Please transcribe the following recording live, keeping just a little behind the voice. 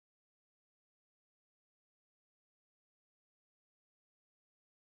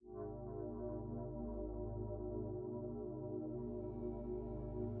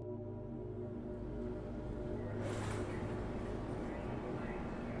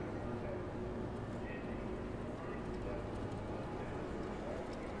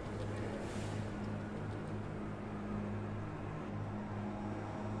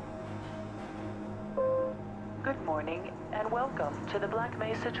morning and welcome to the Black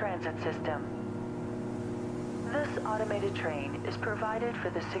Mesa Transit System. This automated train is provided for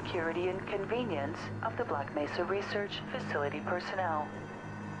the security and convenience of the Black Mesa Research Facility personnel.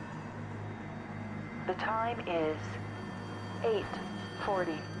 The time is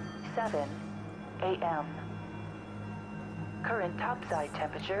 8:47 a.m. Current topside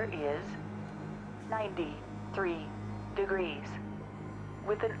temperature is 93 degrees,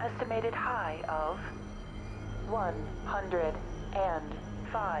 with an estimated high of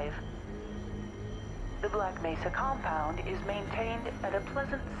 105. The Black Mesa compound is maintained at a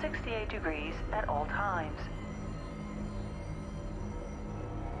pleasant 68 degrees at all times.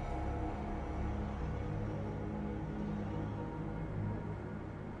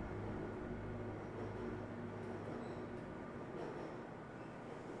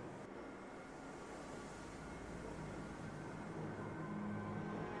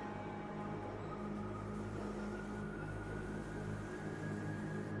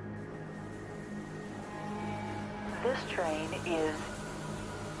 This train is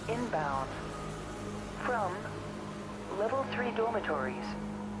inbound from Level 3 dormitories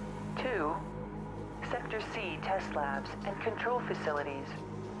to Sector C test labs and control facilities.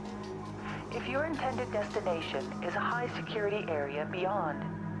 If your intended destination is a high security area beyond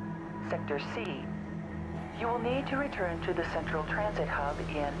Sector C, you will need to return to the Central Transit Hub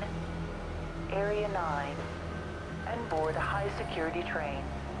in Area 9 and board a high security train.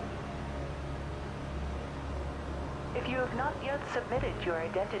 If you have not yet submitted your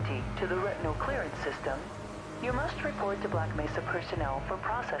identity to the retinal clearance system, you must report to Black Mesa personnel for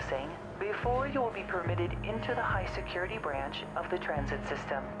processing before you will be permitted into the high security branch of the transit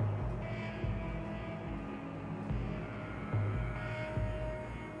system.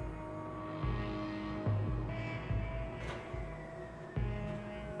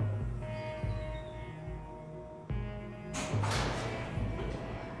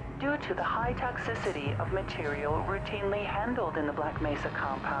 Due to the high toxicity of material routinely handled in the Black Mesa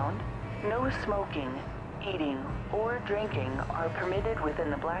compound, no smoking, eating, or drinking are permitted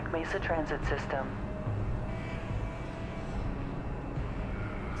within the Black Mesa transit system.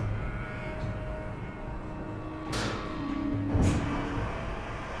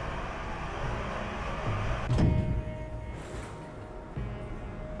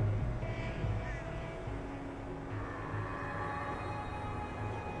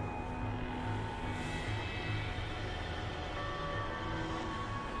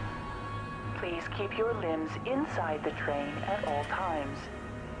 Please keep your limbs inside the train at all times.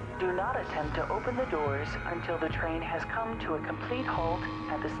 Do not attempt to open the doors until the train has come to a complete halt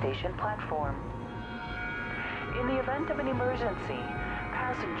at the station platform. In the event of an emergency,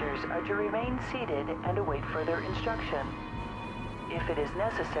 passengers are to remain seated and await further instruction. If it is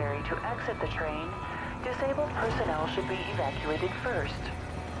necessary to exit the train, disabled personnel should be evacuated first.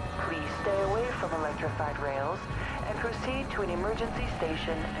 Please stay away from electrified rails and proceed to an emergency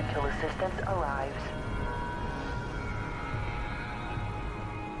station until assistance arrives.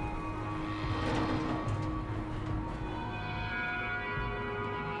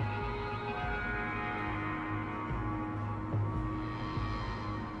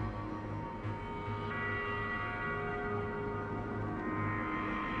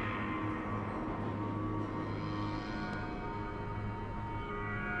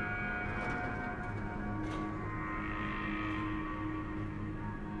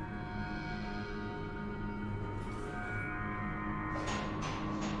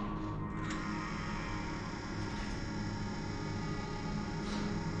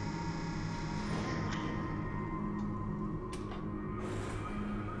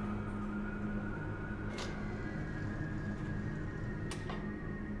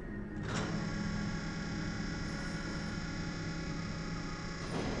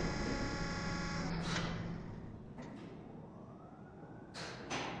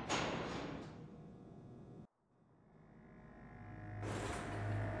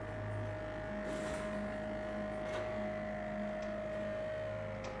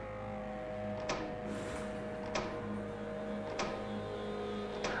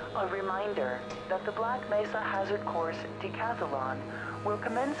 A reminder that the Black Mesa Hazard Course Decathlon will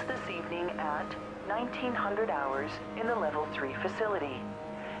commence this evening at 1900 hours in the Level 3 facility.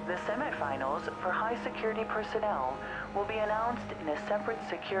 The semifinals for high security personnel will be announced in a separate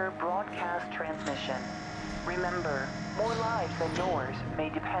secure broadcast transmission. Remember, more lives than yours may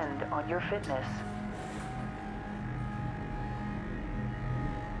depend on your fitness.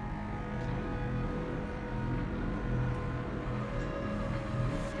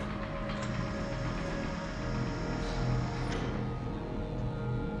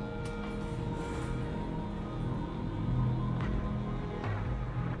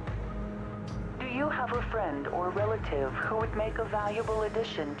 have a friend or relative who would make a valuable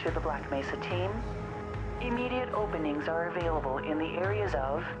addition to the Black Mesa team, immediate openings are available in the areas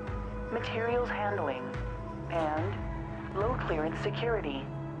of materials handling and low clearance security.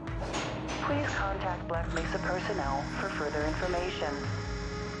 Please contact Black Mesa personnel for further information.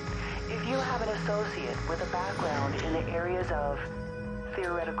 If you have an associate with a background in the areas of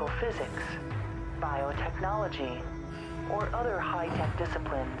theoretical physics, biotechnology, or other high-tech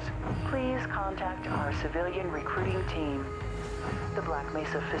disciplines, please contact our civilian recruiting team. The Black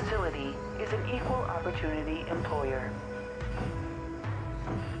Mesa facility is an equal opportunity employer.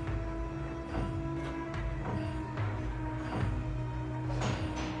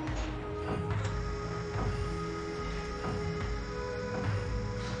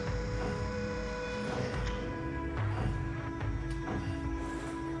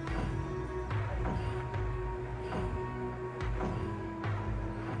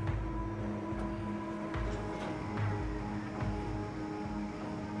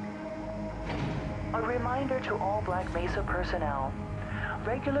 A reminder to all Black Mesa personnel,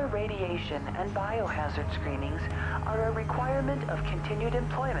 regular radiation and biohazard screenings are a requirement of continued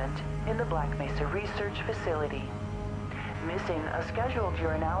employment in the Black Mesa Research Facility. Missing a scheduled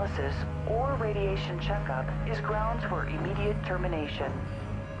urinalysis or radiation checkup is grounds for immediate termination.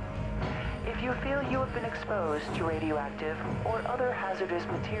 If you feel you have been exposed to radioactive or other hazardous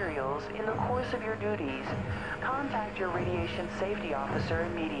materials in the course of your duties, contact your radiation safety officer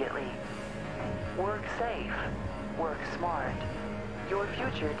immediately. Work safe. Work smart. Your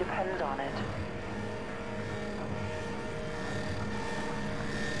future depends on it.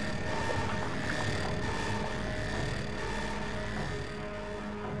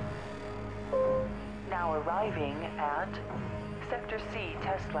 Now arriving at Sector C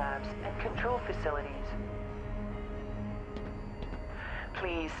test labs and control facilities.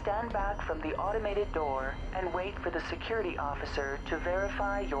 Please stand back from the automated door and wait for the security officer to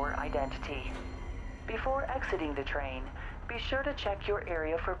verify your identity. Before exiting the train, be sure to check your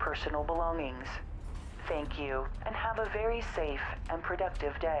area for personal belongings. Thank you, and have a very safe and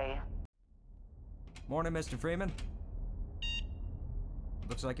productive day. Morning, Mr. Freeman.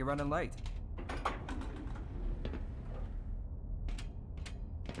 Looks like you're running late.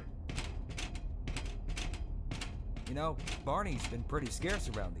 You know, Barney's been pretty scarce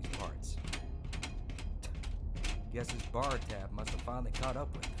around these parts. Guess his bar tab must have finally caught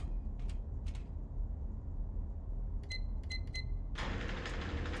up with him.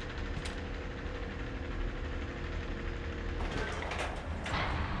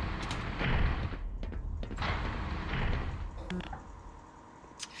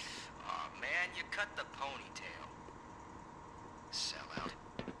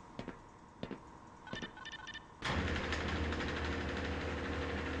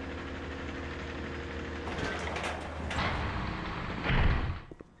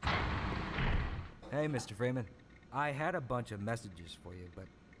 Hey, Mr. Freeman. I had a bunch of messages for you, but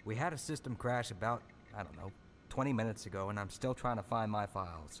we had a system crash about, I don't know, 20 minutes ago, and I'm still trying to find my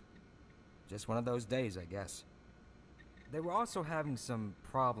files. Just one of those days, I guess. They were also having some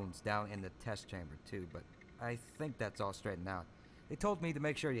problems down in the test chamber, too, but I think that's all straightened out. They told me to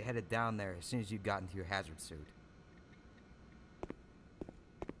make sure you headed down there as soon as you got into your hazard suit.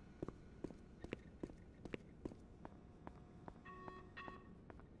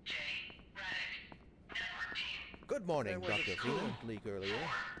 Good morning, Dr. Freeman. Leak earlier,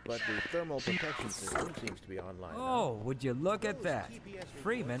 but the thermal protection system seems to be online now. Oh, would you look at that?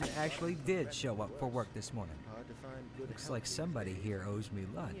 Freeman actually did show up for work this morning. Looks like somebody here owes me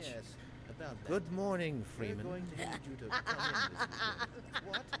lunch. Yes, about that. Good morning, Freeman. We're going to need you to come in this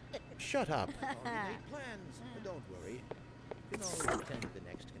What? Shut up. Make plans. Don't worry. You can always attend the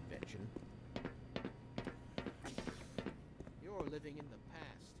next convention. You're living in the past.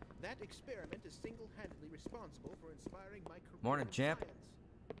 That experiment is single-handedly responsible for inspiring my career. Morning, champ.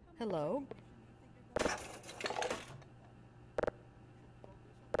 Hello. For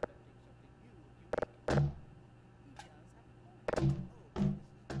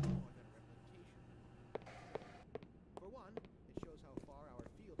one, it shows how far our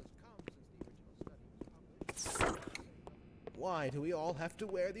field has come since the original study was published. Why do we all have to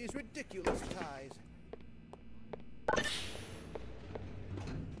wear these ridiculous ties?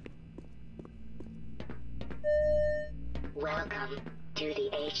 Welcome to the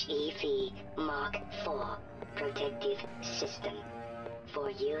HEV Mark IV protective system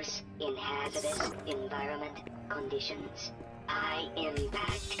for use in hazardous environment conditions. High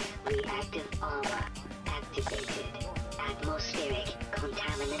impact reactive armor activated. Atmospheric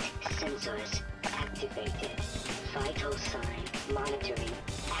contaminant sensors activated. Vital sign monitoring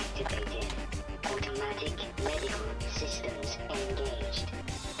activated. Automatic Static medical systems engaged.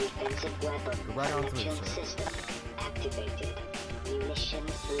 Defensive weapon Right on through, protection sir. system activated. Munition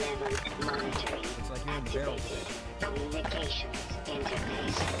level monitoring Looks like you're in the barrel. activated. Communications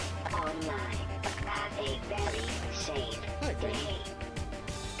interface online. Have a very safe Hi, day.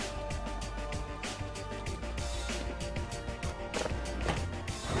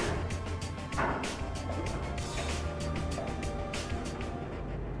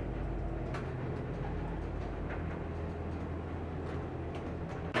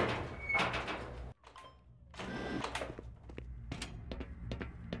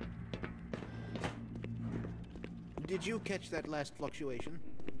 Did you catch that last fluctuation?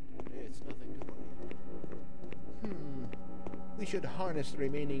 It's nothing to worry about. We should harness the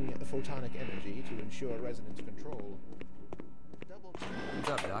remaining photonic energy to ensure resonance control. Double check What's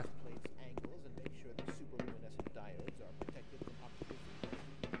up, Doc? plates angles and make sure the superluminescent diodes are protected from optical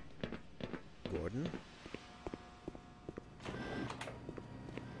feedback. Gordon?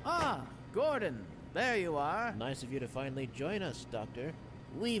 Ah, Gordon, there you are. Nice of you to finally join us, Doctor.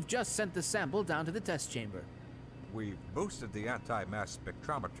 We've just sent the sample down to the test chamber. We've boosted the anti-mass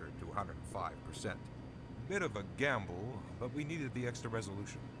spectrometer to 105%. Bit of a gamble, but we needed the extra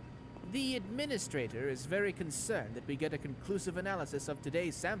resolution. The administrator is very concerned that we get a conclusive analysis of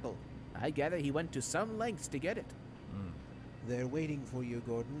today's sample. I gather he went to some lengths to get it. They're waiting for you,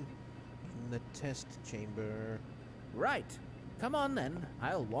 Gordon. In the test chamber. Right. Come on then,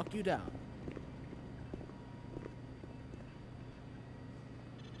 I'll walk you down.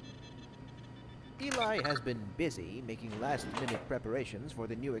 Eli has been busy making last-minute preparations for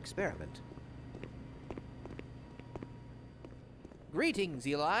the new experiment. Greetings,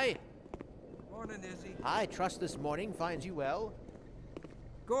 Eli. Morning, Izzy. I trust this morning finds you well.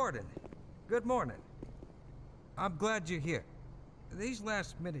 Gordon, good morning. I'm glad you're here. These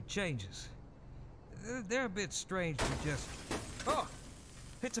last-minute changes, they're a bit strange to just... Oh!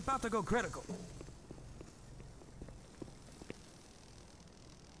 It's about to go critical.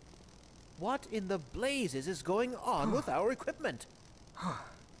 What in the blazes is going on with our equipment?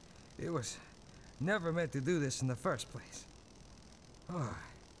 It was never meant to do this in the first place.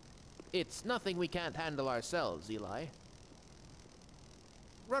 It's nothing we can't handle ourselves, Eli.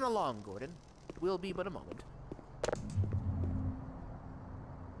 Run along, Gordon. We'll be but a moment.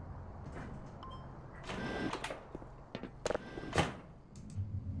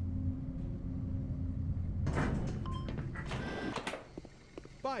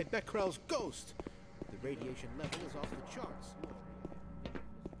 By Becquerel's ghost! The radiation level is off the charts.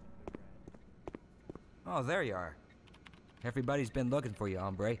 Oh, there you are. Everybody's been looking for you,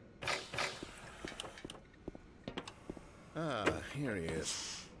 hombre. Ah, here he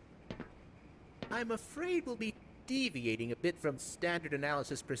is. I'm afraid we'll be deviating a bit from standard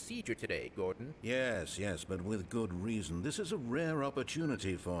analysis procedure today, Gordon. Yes, but with good reason. This is a rare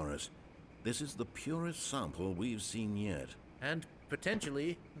opportunity for us. This is the purest sample we've seen yet. And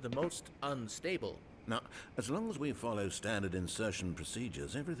potentially the most unstable. Now, as long as we follow standard insertion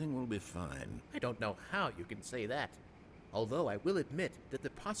procedures, everything will be fine. I don't know how you can say that. Although I will admit that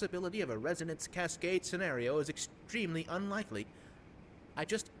the possibility of a resonance cascade scenario is extremely unlikely. I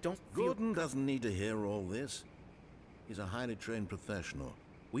just don't feel... Gordon doesn't need to hear all this. He's a highly trained professional.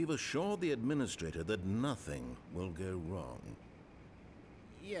 We've assured the administrator that nothing will go wrong.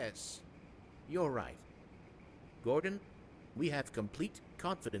 Yes, you're right. Gordon, we have complete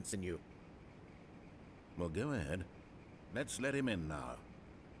confidence in you. Well, go ahead. Let's let him in now.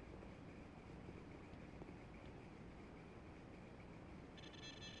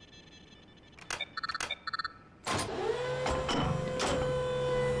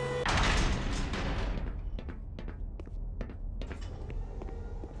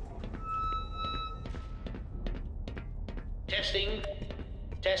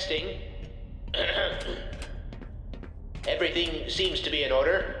 Testing. Everything seems to be in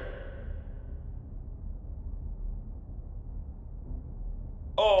order.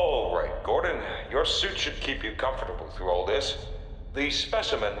 All right, Gordon. Your suit should keep you comfortable through all this. The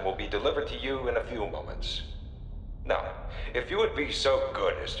specimen will be delivered to you in a few moments. Now, if you would be so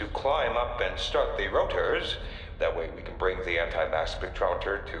good as to climb up and start the rotors, that way we can bring the anti-mass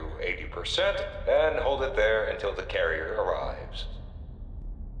spectrometer to 80% and hold it there until the carrier arrives.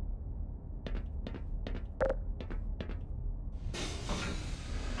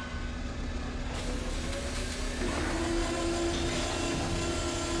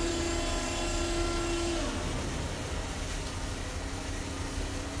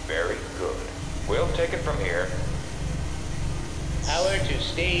 Very good. We'll take it from here. Power to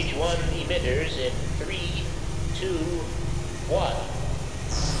stage 1 emitters in 3, 2, 1.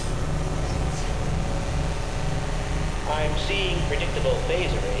 predictable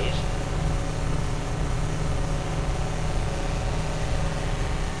phase arrays.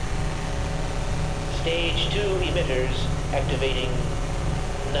 Stage 2 emitters activating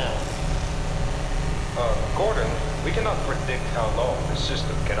now. Gordon, we cannot predict how long the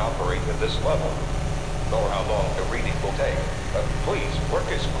system can operate at this level, nor how long the reading will take. Please,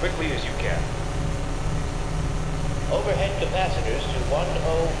 work as quickly as you can. Overhead capacitors to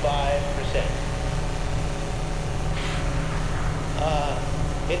 105%.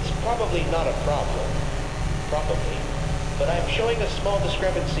 It's probably not a problem. Probably. But I'm showing a small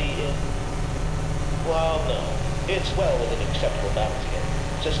discrepancy in... Well, no. It's well within acceptable bounds again.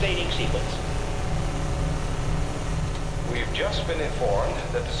 Sustaining sequence. We've just been informed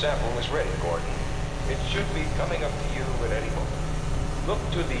that the sample is ready, Gordon. It should be coming up to you at any moment. Look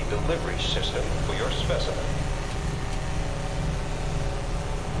to the delivery system for your specimen.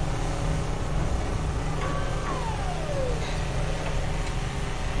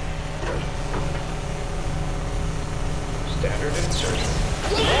 Standard insertion.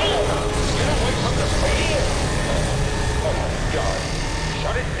 Get away from the radio! Oh my God!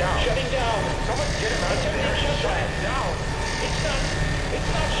 Shut it down! Shutting down! Someone get him out of there! Shut it down! It's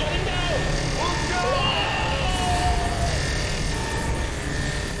not shutting down!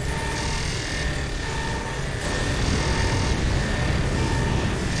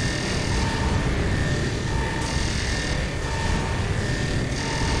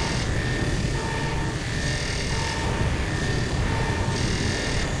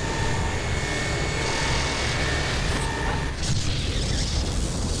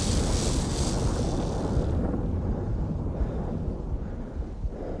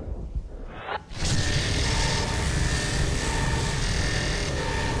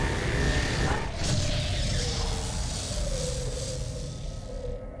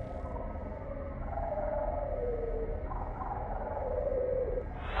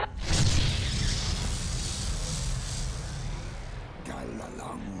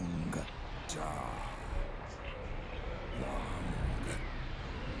 Galalong. Ja. La.